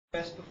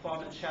Best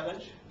Performance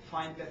Challenge,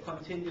 find their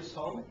continuous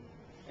home.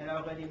 And I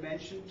already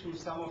mentioned to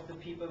some of the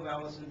people where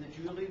I was in the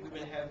jury, we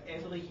will have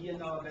every year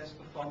now a Best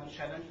Performance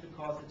Challenge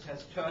because it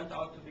has turned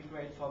out to be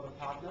great for the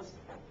partners.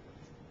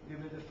 We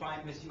will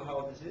define with you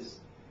how this is.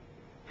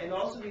 And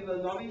also we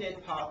will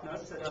nominate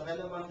partners that are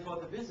relevant for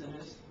the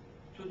business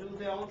to do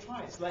their own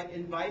trials, like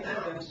inviting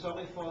them,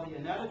 sorry for the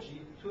analogy,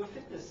 to a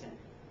fitness center.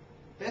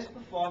 Best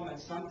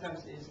performance sometimes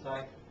is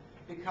like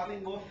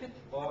becoming more fit,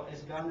 or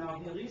as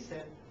Bernard Henry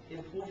said,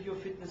 improve your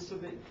fitness to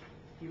win.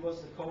 He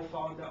was the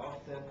co-founder of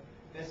the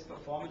Best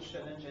Performance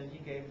Challenge and he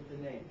gave it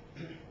the name.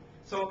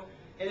 So,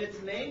 and it's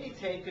mainly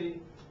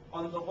taken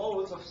on the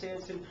roles of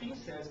sales and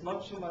pre-sales,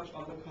 not so much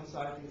on the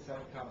consulting side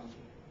currently.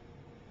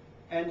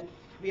 And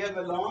we have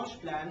a launch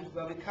plan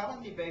where we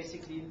currently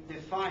basically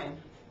define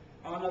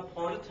on a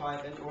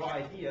prototype and or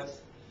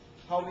ideas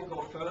how we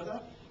go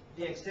further.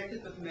 The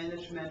executive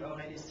management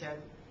already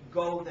said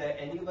go there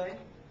anyway,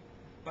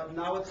 but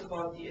now it's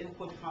about the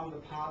input from the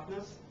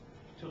partners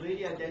to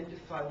really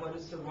identify what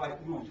is the right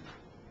route,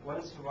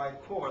 what is the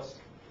right course,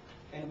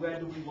 and where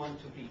do we want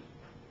to be,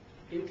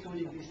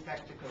 including these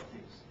tactical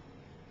things.